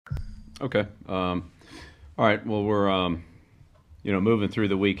Okay. All right. Well, we're moving through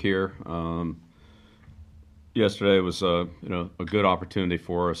the week here. Yesterday was a good opportunity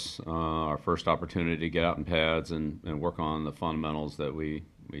for us. Our first opportunity to get out in pads and work on the fundamentals that we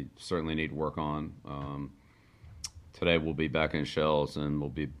certainly need to work on. Today we'll be back in shells and we'll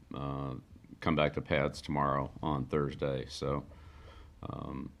be come back to pads tomorrow on Thursday. So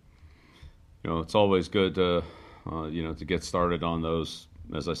um, it's always good to to get started on those,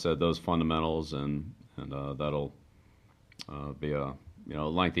 as I said, those fundamentals, and that'll be a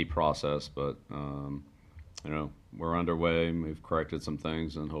lengthy process, but we're underway. We've corrected some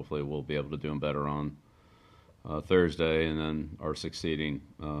things, and hopefully we'll be able to do them better on Thursday, and then our succeeding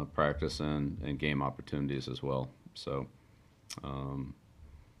practice and game opportunities as well. So um,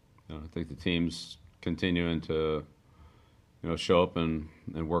 I think the team's continuing to show up and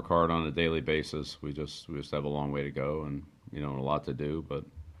work hard on a daily basis. We just have a long way to go, and a lot to do, but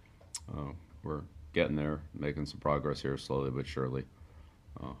we're getting there, making some progress here slowly but surely.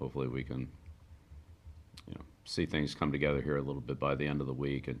 Hopefully we can see things come together here a little bit by the end of the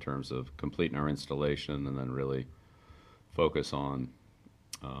week in terms of completing our installation, and then really focus on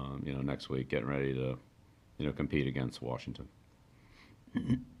next week getting ready to compete against Washington.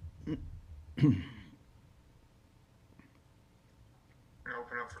 We're gonna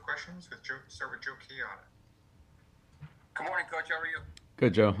open up for questions with Joe. Start with Joe Quioto. Good morning, Coach. How are you?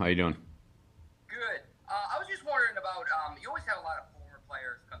 Good, Joe. How you doing? Good. I was just wondering about. You always have a lot of former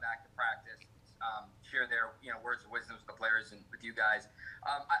players come back to practice, share their words of wisdom with the players and with you guys.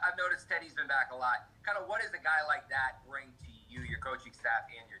 I've noticed Teddy's been back a lot. Kind of, what does a guy like that bring to you, your coaching staff,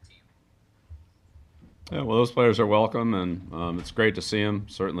 and your team? Yeah, well, those players are welcome, and it's great to see them.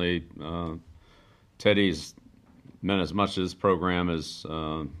 Certainly, Teddy's meant as much to this program as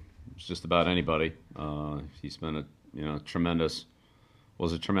just about anybody. He's been tremendous,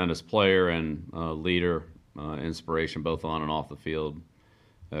 was a tremendous player and leader, inspiration both on and off the field.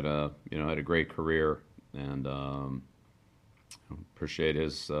 Had a great career, and appreciate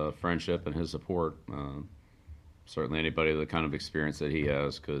his friendship and his support. Certainly, anybody with the kind of experience that he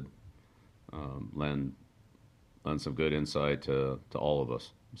has could lend some good insight to all of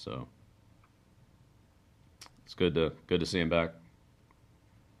us. So it's good to see him back.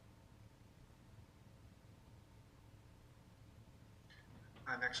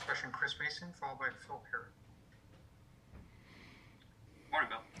 Next question, Chris Mason, followed by Phil Perry. Morning,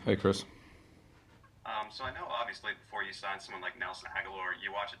 Bill. Hey, Chris. So I know, obviously, before you signed someone like Nelson Aguilar,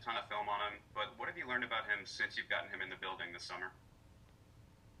 you watch a ton of film on him. But what have you learned about him since you've gotten him in the building this summer?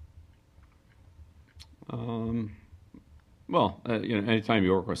 Well, anytime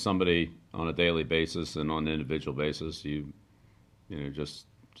you work with somebody on a daily basis and on an individual basis,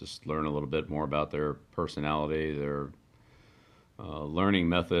 just learn a little bit more about their personality, their learning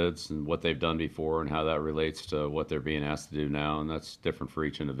methods, and what they've done before, and how that relates to what they're being asked to do now. And that's different for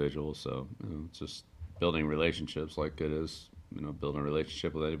each individual. So it's just building relationships like it is, building a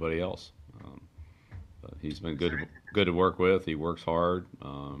relationship with anybody else. But he's been good to work with. He works hard.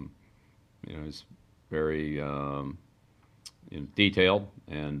 He's very detailed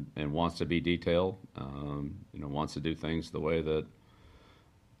and wants to be detailed. Wants to do things the way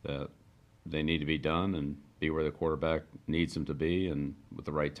that they need to be done, and be where the quarterback needs him to be, and with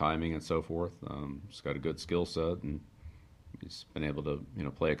the right timing and so forth. He's got a good skill set, and he's been able to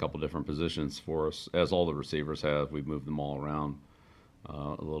play a couple different positions for us, as all the receivers have. We've moved them all around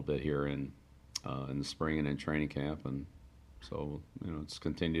a little bit here in the spring and in training camp, and so it's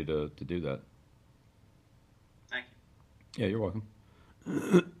continued to do that. Thank you. Yeah, you're welcome.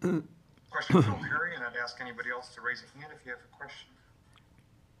 Question, Phil Perry, and I'd ask anybody else to raise a hand if you have a question.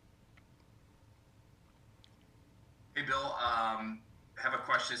 Hey, Bill. Have a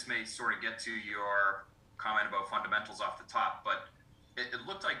question. This may sort of get to your comment about fundamentals off the top, but it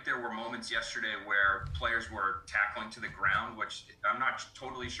looked like there were moments yesterday where players were tackling to the ground, which I'm not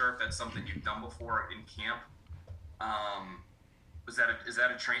totally sure if that's something you've done before in camp. Is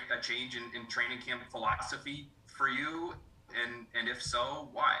that a change in training camp philosophy for you? And if so,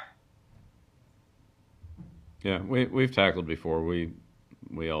 why? Yeah, we've tackled before.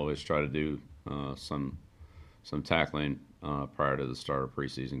 We always try to do some tackling prior to the start of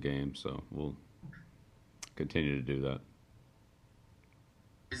preseason games, so we'll continue to do that.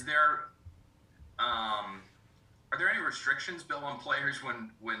 Is there are there any restrictions, Bill, on players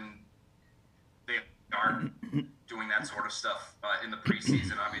when they are doing that sort of stuff in the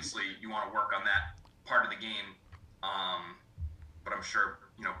preseason? Obviously, you want to work on that part of the game, but I'm sure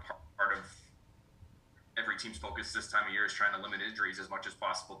part of every team's focus this time of year is trying to limit injuries as much as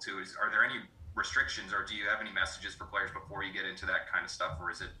possible too. Are there any restrictions, or do you have any messages for players before you get into that kind of stuff,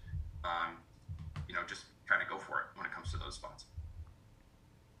 or is it, just kind of go for it when it comes to those spots?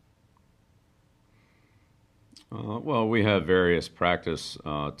 Well, we have various practice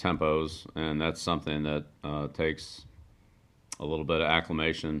tempos, and that's something that takes a little bit of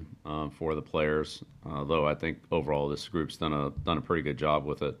acclimation for the players. Though I think overall this group's done a pretty good job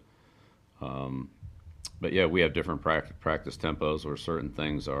with it. But yeah, we have different practice tempos where certain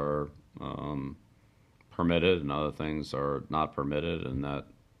things are permitted and other things are not permitted, and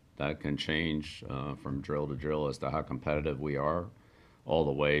that can change from drill to drill as to how competitive we are, all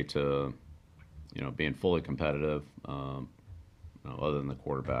the way to being fully competitive, other than the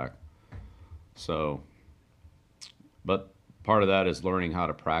quarterback. So, but part of that is learning how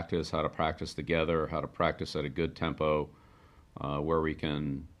to practice together, how to practice at a good tempo, where we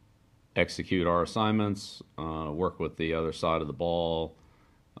can execute our assignments, work with the other side of the ball,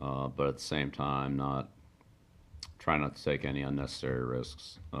 but at the same time try not to take any unnecessary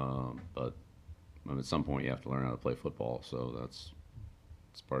risks. But at some point you have to learn how to play football, so that's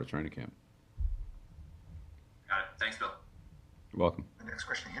part of training camp. Got it. Thanks, Bill. You're welcome. The next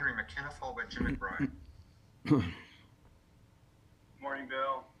question, Henry McKenna, followed by Jim McBride. Morning,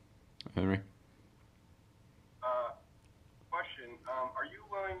 Bill. Henry? Question, are you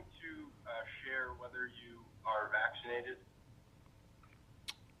willing to share whether you are vaccinated?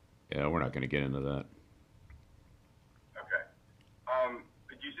 Yeah, we're not going to get into that. Okay.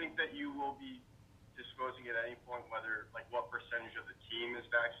 Do you think that you will be disclosing at any point what percentage of the team is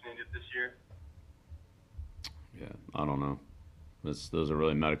vaccinated this year? Yeah, I don't know. Those are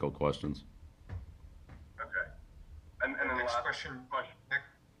really medical questions. Okay. And then the Next last question. Nick.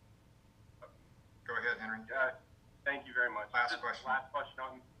 Go ahead, Henry. Thank you very much. Last question. Last question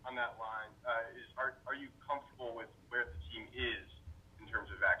on that line is: Are you comfortable with where the team is in terms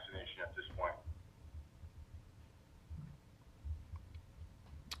of vaccination at this point?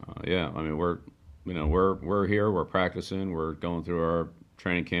 Yeah, I mean we're here, we're practicing, we're going through our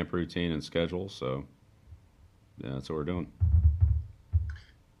training camp routine and schedule, so yeah, that's what we're doing.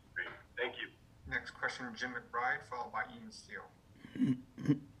 Great. Thank you. Next question, Jim McBride, followed by Ian Steele.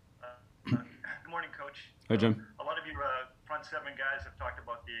 Good morning, Coach. Hi, Jim. A lot of you front seven guys have talked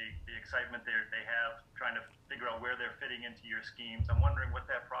about the excitement they have trying to figure out where they're fitting into your schemes. I'm wondering what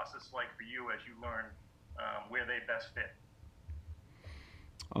that process is like for you as you learn where they best fit.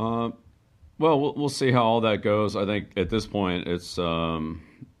 Well, we'll see how all that goes. I think at this point it's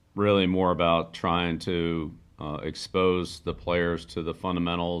really more about trying to expose the players to the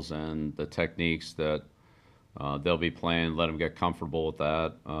fundamentals and the techniques that they'll be playing, let them get comfortable with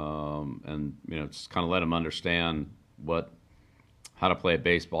that, and just kind of let them understand how to play a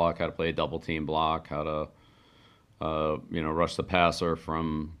base block, how to play a double team block, how to rush the passer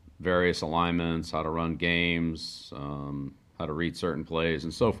from various alignments, how to run games, how to read certain plays,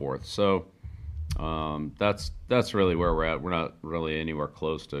 and so forth. So that's really where we're at. We're not really anywhere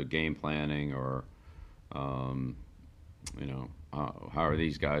close to game planning or how are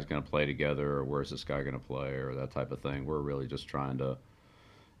these guys going to play together, or where's this guy going to play, or that type of thing. We're really just trying to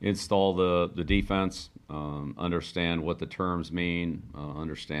install the defense, understand what the terms mean,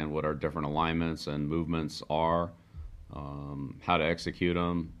 understand what our different alignments and movements are, how to execute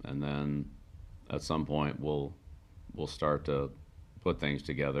them, and then at some point we'll start to put things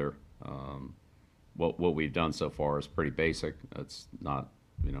together. What we've done so far is pretty basic. It's not,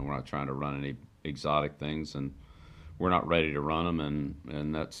 we're not trying to run any exotic things, and we're not ready to run them,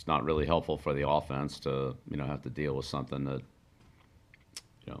 and that's not really helpful for the offense to have to deal with something that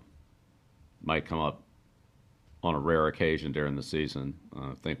might come up on a rare occasion during the season.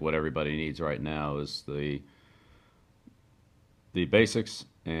 I think what everybody needs right now is the basics,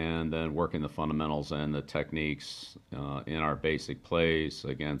 and then working the fundamentals and the techniques in our basic plays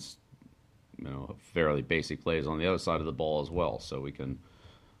against fairly basic plays on the other side of the ball as well, so we can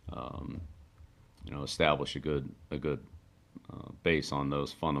establish a good base on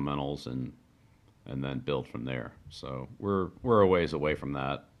those fundamentals and then build from there. So we're a ways away from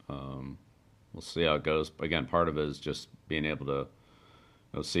that. We'll see how it goes. Again, part of it is just being able to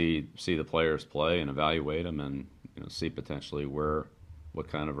see the players play and evaluate them, and see potentially what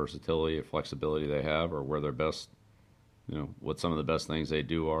kind of versatility or flexibility they have, or where their best, what some of the best things they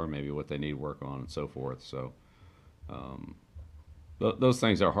do are, maybe what they need work on, and so forth. So those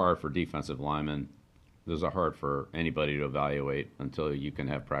things are hard for defensive linemen. Those are hard for anybody to evaluate until you can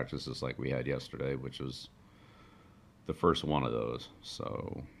have practices like we had yesterday, which was the first one of those.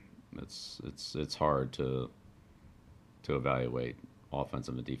 So it's hard to evaluate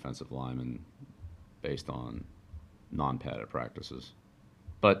offensive and defensive linemen based on non-padded practices.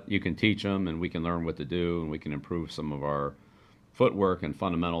 but you can teach them, and we can learn what to do, and we can improve some of our footwork and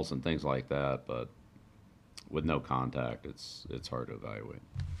fundamentals and things like that. But with no contact, it's hard to evaluate.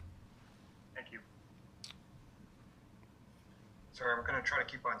 Thank you. Sorry, I'm going to try to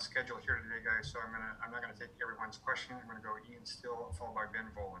keep on schedule here today, guys. So I'm not going to take everyone's question. I'm going to go Ian Still, followed by Ben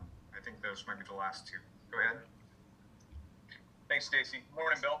Volen. I think those might be the last two. Go ahead. Thanks, Stacy.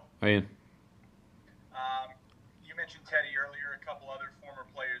 Morning, Bill. Hey, Ian. You mentioned Teddy earlier, a couple other former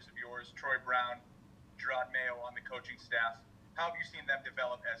players of yours, Troy Brown, Gerard Mayo on the coaching staff. How have you seen them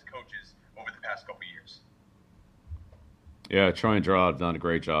develop as coaches over the past couple of years? Yeah, Troy and Gerard have done a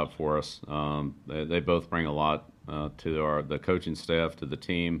great job for us. They both bring a lot to the coaching staff, to the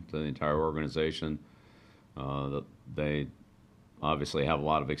team, to the entire organization. They obviously have a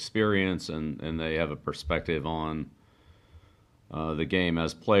lot of experience, and they have a perspective on the game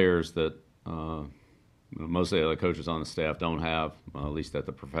as players that most of the other coaches on the staff don't have, at least at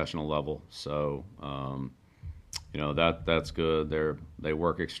the professional level. So, that's good. They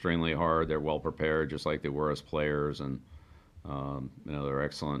work extremely hard. They're well prepared, just like they were as players, and they're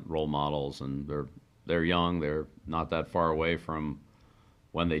excellent role models. And they're young. They're not that far away from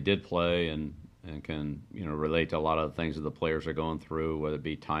when they did play, and can relate to a lot of the things that the players are going through, whether it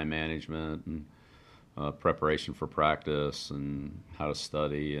be time management and preparation for practice and how to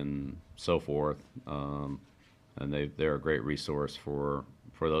study and so forth. And they're a great resource for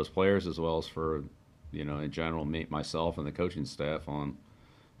those players, as well as for, in general, myself and the coaching staff on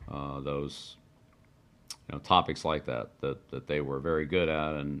those topics like that they were very good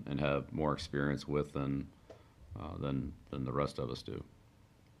at and have more experience with than the rest of us do.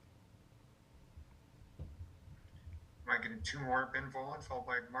 Am I getting two more? Ben Volen, followed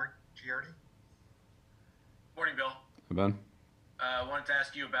by Mark Giardi. Morning, Bill. Hey, Ben. I wanted to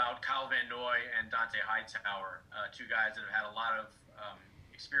ask you about Kyle Van Noy and Dante Hightower, two guys that have had a lot of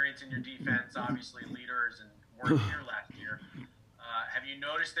experience in your defense, obviously leaders, and weren't here last year. Have you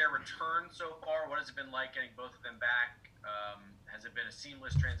noticed their return so far? What has it been like getting both of them back? Has it been a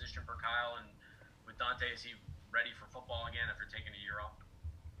seamless transition for Kyle? And with Dante, is he ready for football again after taking a year off?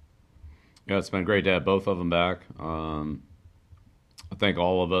 Yeah, it's been great to have both of them back. I think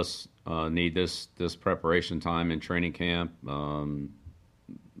all of us need this preparation time in training camp. Some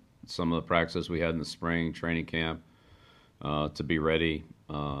of the practices we had in the spring training camp to be ready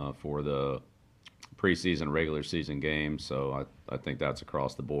for the preseason, regular season games. So I think that's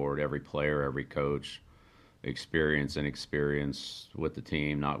across the board. Every player, every coach, experience with the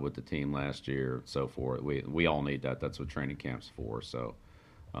team, not with the team last year, so forth. We all need that. That's what training camp's for. So,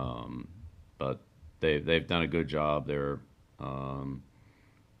 but they've done a good job. They're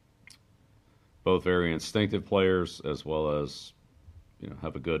both very instinctive players, as well as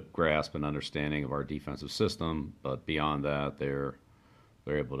have a good grasp and understanding of our defensive system. But beyond that, they're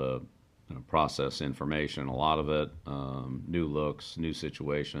able to process information, a lot of it, new looks, new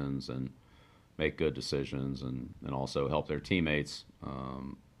situations, and make good decisions, and also help their teammates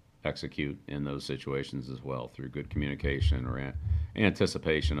execute in those situations as well through good communication or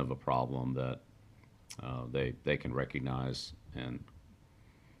anticipation of a problem that they can recognize and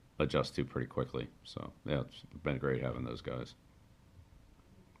adjust to pretty quickly. So, yeah, it's been great having those guys.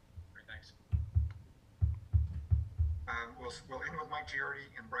 Great, thanks. We'll end with Mike Giardi,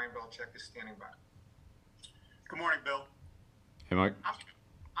 and Brian Belichick is standing by. Good morning, Bill. Hey, Mike.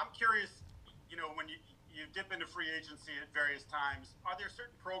 I'm curious, when you dip into free agency at various times, are there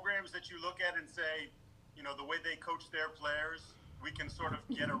certain programs that you look at and say, the way they coach their players, we can sort of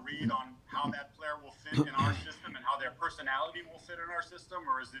get a read on how that player will fit in our system and how their personality will fit in our system,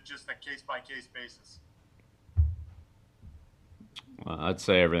 or is it just a case-by-case basis? I'd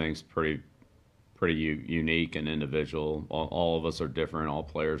say everything's pretty unique and individual. All of us are different. All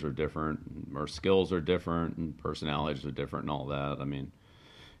players are different. Our skills are different, and personalities are different, and all that. I mean,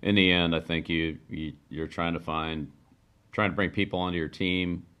 in the end, I think you're trying to bring people onto your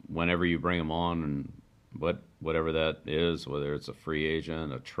team whenever you bring them on, and whatever that is, whether it's a free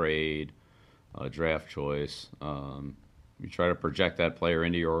agent, a trade, a draft choice. You try to project that player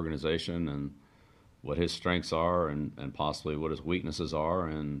into your organization and what his strengths are, and possibly what his weaknesses are,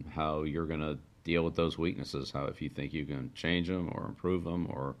 and how you're going to deal with those weaknesses. How, if you think you can change them or improve them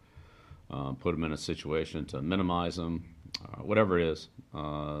or put them in a situation to minimize them, whatever it is.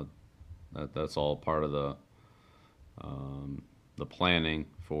 That's all part of the planning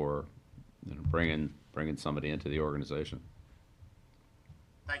for bringing somebody into the organization.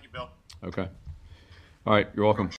 Thank you, Bill. Okay. All right. You're welcome.